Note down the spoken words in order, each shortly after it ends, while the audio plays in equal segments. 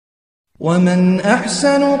ومن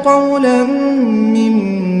أحسن قولا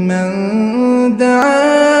ممن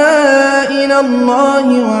دعا إلى الله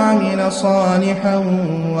وعمل صالحا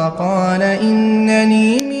وقال إنني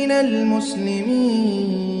من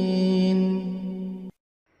المسلمين.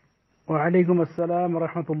 ওয়ালাইকুম আসসালাম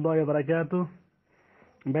রাহমাতুল্লাহি ওয়া বারাকাতুহু।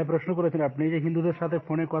 ভাই প্রশ্ন করেছেন আপনি যে হিন্দুদের সাথে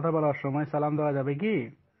ফোনে কথা বলার সময় সালাম দেওয়া যাবে কি?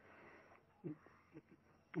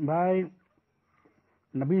 ভাই,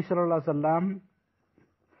 নবী সাল্লাল্লাহু আলাইহি সাল্লাম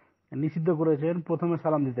নিষিদ্ধ করেছেন প্রথমে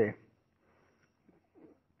সালাম দিতে।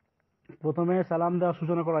 প্রথমে সালাম দেওয়ার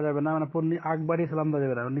সূচনা করা যাবে না, মানে আগ বাড়িয়ে সালাম দেওয়া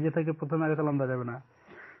যাবে না, নিজে থেকে প্রথমে আগে সালাম দেওয়া যাবে না।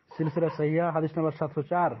 সিলসিলা সহিহা হাদিস নাম্বার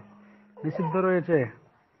 704 নিষিদ্ধ রয়েছে।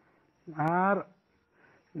 আর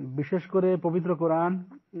বিশেষ করে পবিত্র কোরআন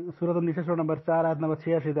সূরাতুন নিসা সূরা নাম্বার 4 আয়াত নাম্বার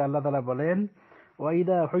 86 তে আল্লাহ তাআলা বলেন, ওয়া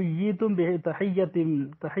ইদা হুয়্যিতুম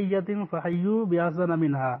বিতাহিয়্যাতিন ফাহাইয়্যু বিআহসানা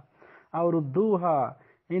মিনহা আও রুদ্দুহা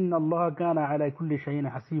ইন্নাল্লাহা কানা আলা কুল্লি শাইইন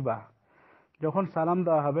হাসিবা। যখন সালাম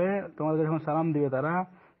দেওয়া হবে, তোমাদের যখন সালাম দিবে তারা,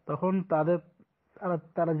 তখন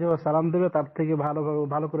তারা যে সালাম দেবে তার থেকে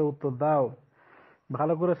ভালো করে উত্তর দাও,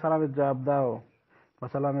 ভালো করে সালামের জবাব দাও বা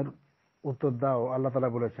সালামের উত্তর দাও, আল্লাহ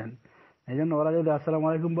তাআলা বলেছেন। এই জন্য ওরা যদি আসসালামু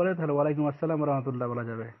আলাইকুম বলে তাহলে ওয়ালাইকুম আসসালাম ওয়া রাহমাতুল্লাহ বলা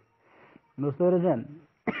যাবে। বুঝতে পেরেছেন?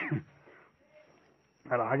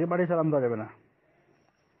 আর আগে বাড়ি সালাম দেওয়া যাবে না।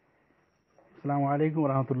 আসসালামু আলাইকুম ওয়া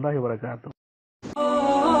রাহমাতুল্লাহি ওয়া বারাকাতুহু।